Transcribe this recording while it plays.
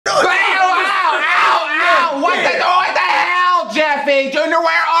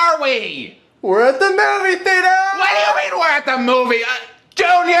we? We're at the movie theater! What do you mean we're at the movie?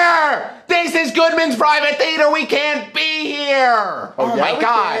 Junior! This is Goodman's private theater. We can't be here. Oh, my yeah,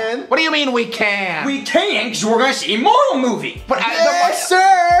 God. can. What do you mean we can't? We can, because we're going to see a Mario movie. But Yes, sir!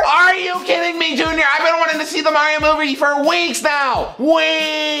 Are you kidding me, Junior? I've been wanting to see the Mario movie for weeks now.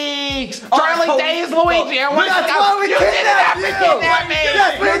 Weeks! Charlie Day is Luigi. I want to That's go. why we You didn't have to kidnapped you. kidnap me.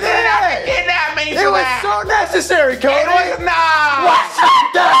 Yes, we You didn't have to did. kidnap me It for was that. so necessary, Cody! It was not. What's up,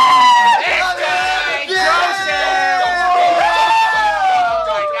 It's good, Joseph. Oh,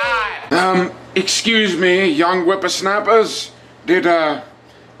 my God. Excuse me, young whippersnappers. Did,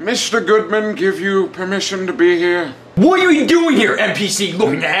 Mr. Goodman give you permission to be here? What are you doing here, NPC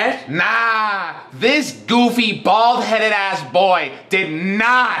looking at? Nah, this goofy, bald-headed ass boy did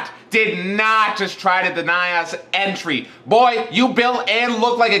not just try to deny us entry. Boy, you built and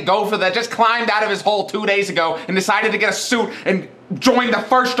look like a gopher that just climbed out of his hole 2 days ago and decided to get a suit and join the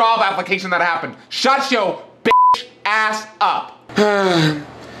first job application that happened. Shut your bitch ass up.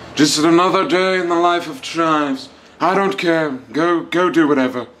 Just another day in the life of Chives. I don't care. Go do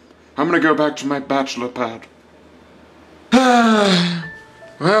whatever. I'm gonna go back to my bachelor pad.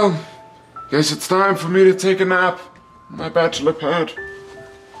 Well, guess it's time for me to take a nap. My bachelor pad.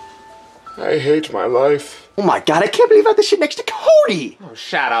 I hate my life. Oh my God, I can't believe I had this shit next to Cody! Oh,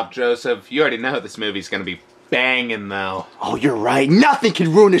 shut up, Joseph. You already know this movie's gonna be banging, though. Oh, you're right. Nothing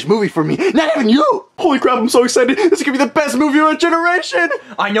can ruin this movie for me. Not even you! Holy crap, I'm so excited. This is gonna be the best movie of our generation!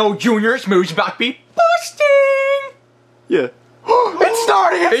 I know, Junior, this movie's about to be busting! Yeah. It's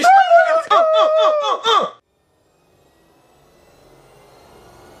starting! It's starting! Let's go!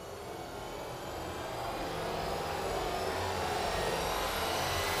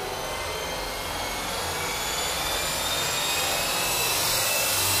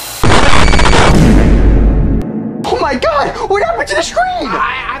 Oh my God! What happened to the screen?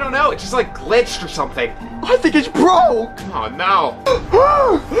 I don't know. It just like glitched or something. I think it's broke! Oh no.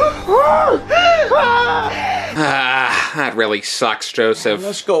 That really sucks, Joseph.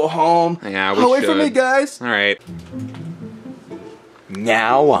 Let's go home. Yeah, we Wait for should. me, guys. All right.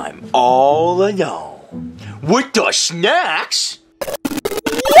 Now I'm all alone. With the snacks?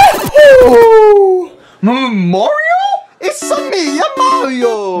 Woohoo! Mario? It's me,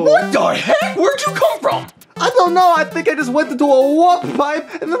 Mario! What the heck? Where'd you come from? I don't know, I think I just went into a warp pipe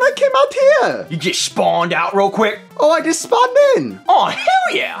and then I came out here. You just spawned out real quick? Oh, I just spawned in. Oh,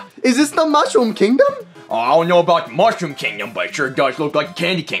 hell yeah! Is this the Mushroom Kingdom? Oh, I don't know about the Mushroom Kingdom, but it sure does look like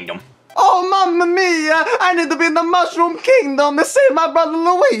Candy Kingdom. Oh, mamma mia! I need to be in the Mushroom Kingdom to save my brother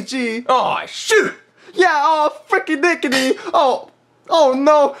Luigi. Oh, shoot! Yeah, oh, fricky dickety. Oh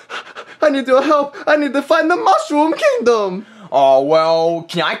no. I need your help. I need to find the Mushroom Kingdom. Oh, well,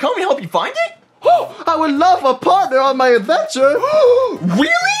 can I come and help you find it? Oh, I would love a partner on my adventure.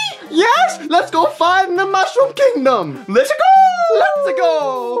 Really? Yes, let's go find the Mushroom Kingdom. Let's go! Let's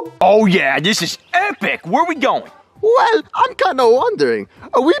go. Oh yeah, this is epic. Where are we going? Well, I'm kind of wondering,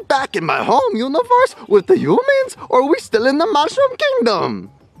 are we back in my home universe with the humans, or are we still in the Mushroom Kingdom?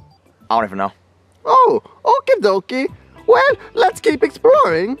 I don't even know. Oh, okie dokie. Well, let's keep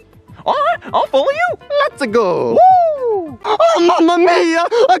exploring. Alright, I'll follow you. Let's go. Woo! Oh, mamma mia!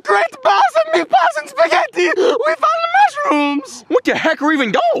 A great bass of meatballs and spaghetti! We found the mushrooms! What the heck are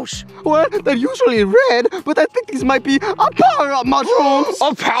even those? Well, they're usually red, but I think these might be a power-up mushrooms!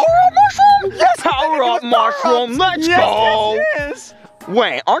 A power-up mushroom? Yes! Power-up mushroom, let's yes, go! Yes, yes!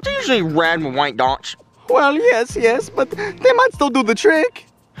 Wait, aren't they usually red with white dots? Well, yes, but they might still do the trick.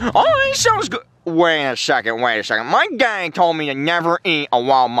 Alright, sounds good. Wait a second. My gang told me to never eat a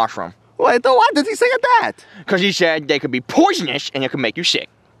wild mushroom. Wait, why did he say that? Because he said they could be poisonous and it could make you sick.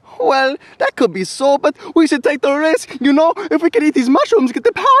 Well, that could be so, but we should take the risk. You know, if we can eat these mushrooms, get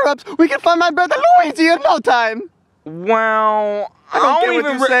the power-ups, we can find my brother Luigi in no time. Well, I don't care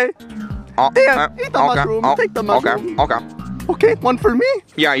what you say. There, eat the mushroom. Take the mushroom. Okay, one for me.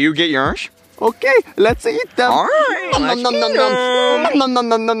 Yeah, you get yours. Okay, let's eat them. All right, let's eat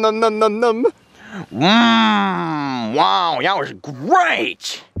Nom. Wow, that was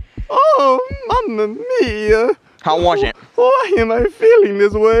great. Oh, mamma mia. How was it? Why am I feeling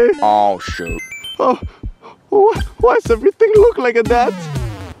this way? Oh, shoot. Oh, why does everything look like that?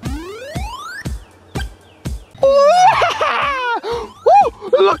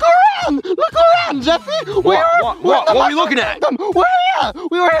 Look around, Jeffy. What are we looking at?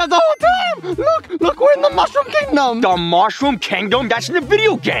 We were here the whole time. Look, we're in the Mushroom Kingdom. The Mushroom Kingdom? That's in the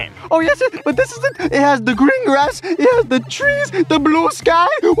video game. Oh, yes, but this is it. It has the green grass, it has the trees, the blue sky.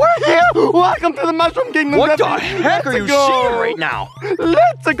 We're here. Welcome to the Mushroom Kingdom. What the Jeffy. heck are you seeing right now?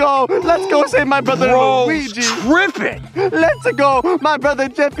 Let's go. Let's go save my brother Luigi. Tripping. Let's go, my brother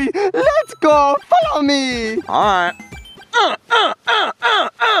Jeffy. Let's go. Follow me. All right.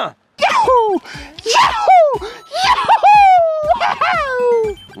 Yahoo! Yahoo! Yahoo!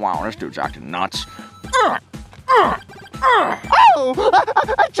 Wow, this dude's acting nuts. Oh,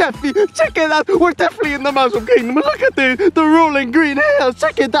 Jeffy, check it out. We're definitely in the Mushroom Kingdom. Look at the rolling green hills.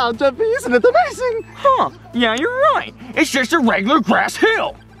 Check it out, Jeffy. Isn't it amazing? Huh, yeah, you're right. It's just a regular grass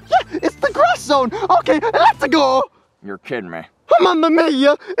hill. Yeah, it's the grass zone. Okay, let's go. You're kidding me. Mamma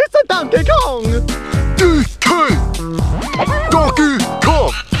mia, it's a Donkey Kong. DK! Donkey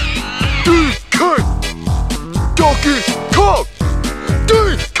Kong! DK! Donkey Kong!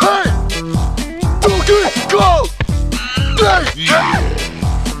 DK! Donkey Kong! Donkey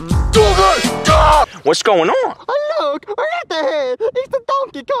Kong! What's going on? Oh, look, right ahead. It's the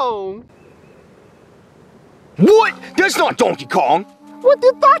Donkey Kong. What? That's not Donkey Kong. What are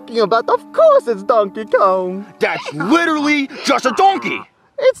you talking about? Of course it's Donkey Kong. That's literally just a donkey.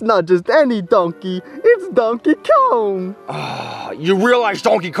 It's not just any donkey. It's Donkey Kong. You realize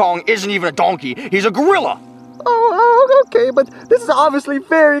Donkey Kong isn't even a donkey. He's a gorilla. Oh, okay, but this is obviously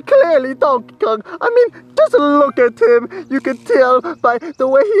very clearly Donkey Kong. I mean, just look at him. You can tell by the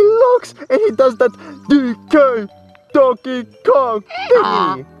way he looks, and he does that DK Donkey Kong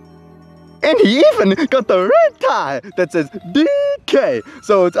thingy. And he even got the red tie that says DK,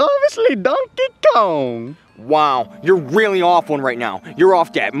 so it's obviously Donkey Kong. Wow, you're really off one right now. You're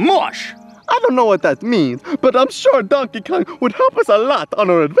off that mush. I don't know what that means, but I'm sure Donkey Kong would help us a lot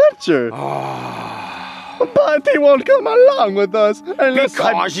on our adventure. But he won't come along with us unless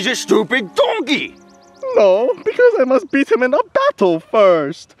Because he's a stupid donkey. No, because I must beat him in a battle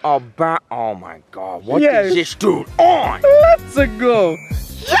first. Oh my god, what is this dude on? Let's go.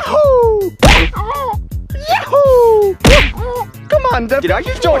 Yahoo! Yahoo! Come on, Jeffy. Did I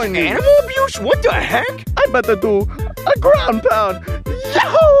just join watch me? animal abuse? What the heck? I better do a ground pound.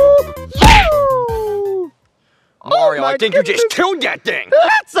 Yahoo! Yahoo! Mario, my I think goodness. you just killed that thing.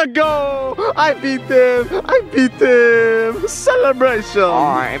 Let's go! I beat him! I beat him! Celebration!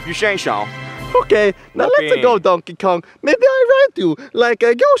 Alright, if you say so. Okay, now let's go, Donkey Kong. Maybe I ride you like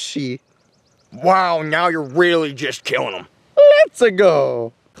a Yoshi. Wow, now you're really just killing him. Let's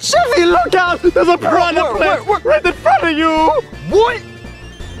go! Jeffy, look out! There's a piranha plant right in front of you! What?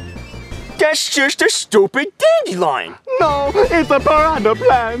 That's just a stupid dandelion. No, it's a piranha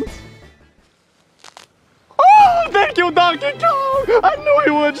plant. Oh, thank you, Donkey Kong! I knew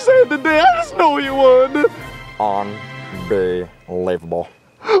he would save the day. I just knew he would. Unbelievable.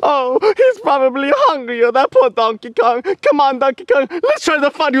 Oh, he's probably hungry, that poor Donkey Kong. Come on, Donkey Kong, let's try to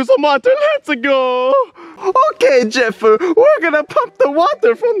find you some water. Let's go. Okay, Jeffy, we're gonna pump the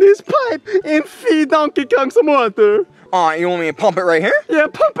water from this pipe and feed Donkey Kong some water. You want me to pump it right here? Yeah,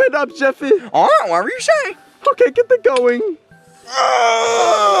 pump it up, Jeffy. Alright, whatever you say. Okay, get it going.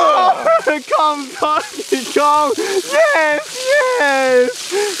 Oh, here comes Donkey Kong. Yes,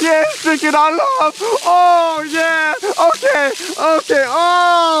 yes. Yes, drink it all up. Oh, yeah. Okay, okay.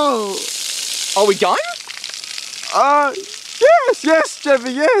 Oh. Are we done? Yes,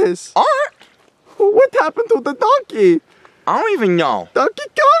 Jeffy, yes. Alright. What happened to the donkey? I don't even know. Donkey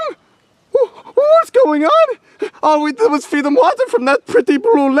Kong? What's going on? All we did was feed him water from that pretty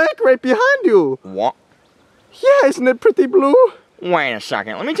blue lake right behind you. What? Yeah, isn't it pretty blue? Wait a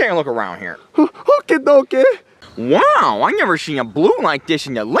second. Let me take a look around here. Okay, donkey. Wow, I never seen a blue like this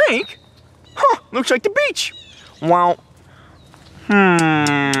in the lake. Huh, looks like the beach. Well,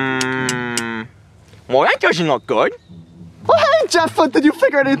 well, that doesn't look good. Oh, hey, Jeff, did you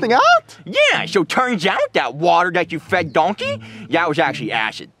figure anything out? Yeah, so turns out that water that you fed Donkey, that was actually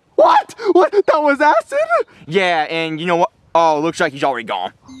acid. What? What? That was acid? Yeah, and you know what? Oh, looks like he's already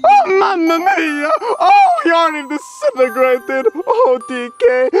gone. Oh, mamma mia! Oh, he already disintegrated. Oh,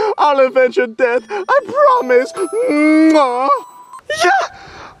 DK, I'll avenge your death. I promise. Mwah. Yeah!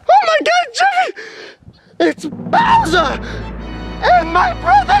 Oh my God, Jeffy! It's Bowser! And my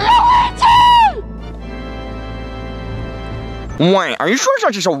brother Luigi! Wait, are you sure it's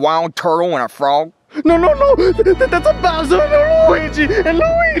not just a wild turtle and a frog? No, that's a Bowser and Luigi! And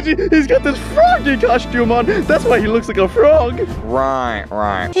Luigi, he's got this froggy costume on. That's why he looks like a frog.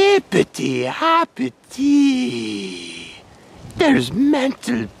 Right. Hippity hoppity. There's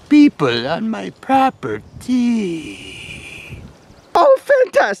mental people on my property. Oh,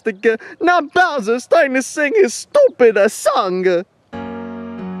 fantastic. Now Bowser's starting to sing his stupid song.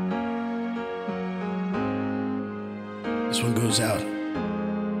 This one goes out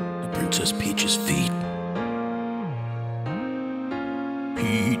to Princess Peach's feet.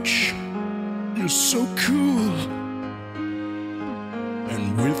 Peach, you're so cool.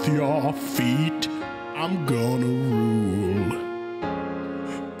 And with your feet, I'm gonna rule.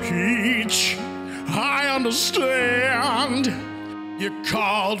 Peach, I understand. You're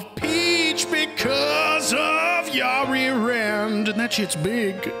called Peach because of your rear end. And that shit's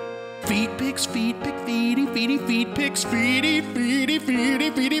big. Feet pics, feet pic, feety, feety, feet pics, feety, feety,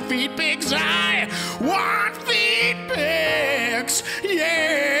 feety, feety, feet pics. I want feet pics,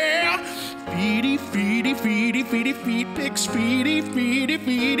 yeah. Feety, feety, feety, feety, feet pics, feety, feety,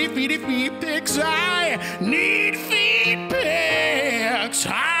 feety, feety, feet pics. I need feet pics.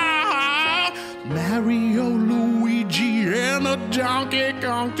 Ah, Mario, Luigi, and a Donkey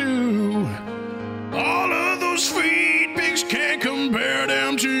Kong too. All of those feet pics can't compare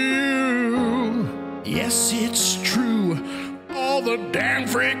them to you. Yes, it's true, all the damn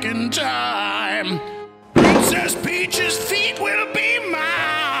freaking time. Princess Peach's feet will be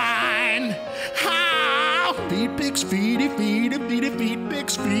mine. How? Feet pics, feety, feety, feety, feet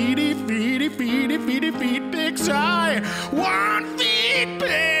pics, feety, feety, feety, feety, feet pics. I want feet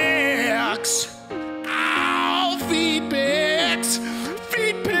pics. Ow, feet pics,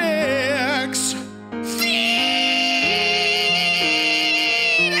 feet pics.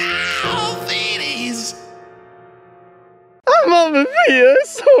 I'm over here,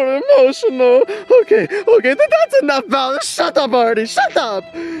 so emotional. Okay, that's enough, Bowser. Shut up already, shut up.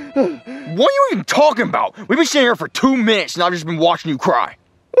 What are you even talking about? We've been sitting here for 2 minutes and I've just been watching you cry.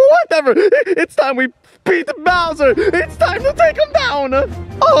 Whatever, it's time we beat Bowser. It's time to take him down.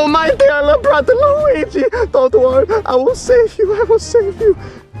 Oh, my dear little brother Luigi, don't worry, I will save you, I will save you.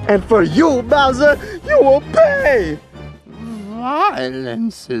 And for you, Bowser, you will pay.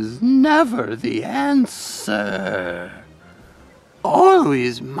 Violence is never the answer.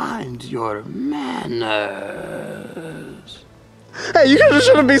 Always mind your manners. Hey, you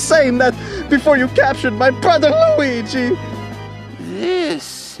shouldn't be saying that before you captured my brother Luigi.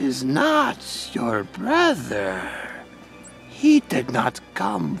 This is not your brother. He did not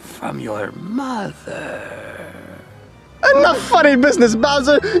come from your mother. Enough funny business,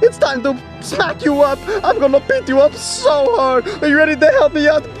 Bowser. It's time to smack you up. I'm gonna beat you up so hard. Are you ready to help me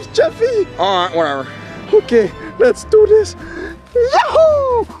out, Jeffy? Alright, whatever. Okay, let's do this.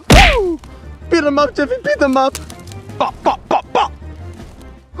 Yahoo! Woo! Beat him up, Jeffy, beat him up. Bop, bop, bop, bop.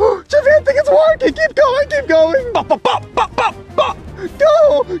 Jeffy, I think it's working. Keep going, keep going. Bop, bop, bop, bop, bop, bop.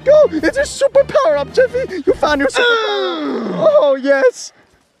 Go, go. It's your super power up, Jeffy. You found your super power. Oh, yes.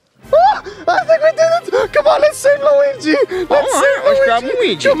 Oh, I think we did it. Come on, let's save Luigi. Let's save let's grab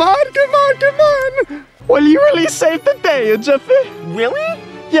Luigi. Come on, come on, come on. Well, you really saved the day, Jeffy. Really?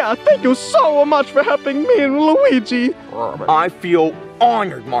 Yeah, thank you so much for helping me and Luigi. I feel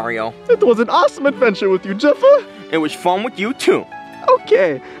honored, Mario. It was an awesome adventure with you, Jeffy. It was fun with you, too.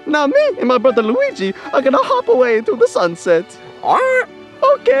 Okay, now me and my brother Luigi are gonna hop away into the sunset. Alright.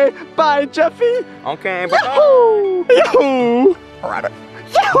 Okay, bye, Jeffy. Okay, bye. Yahoo! Yahoo! Alright.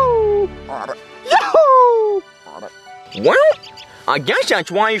 Yahoo! Yahoo! Well, I guess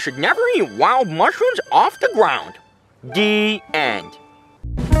that's why you should never eat wild mushrooms off the ground. The end.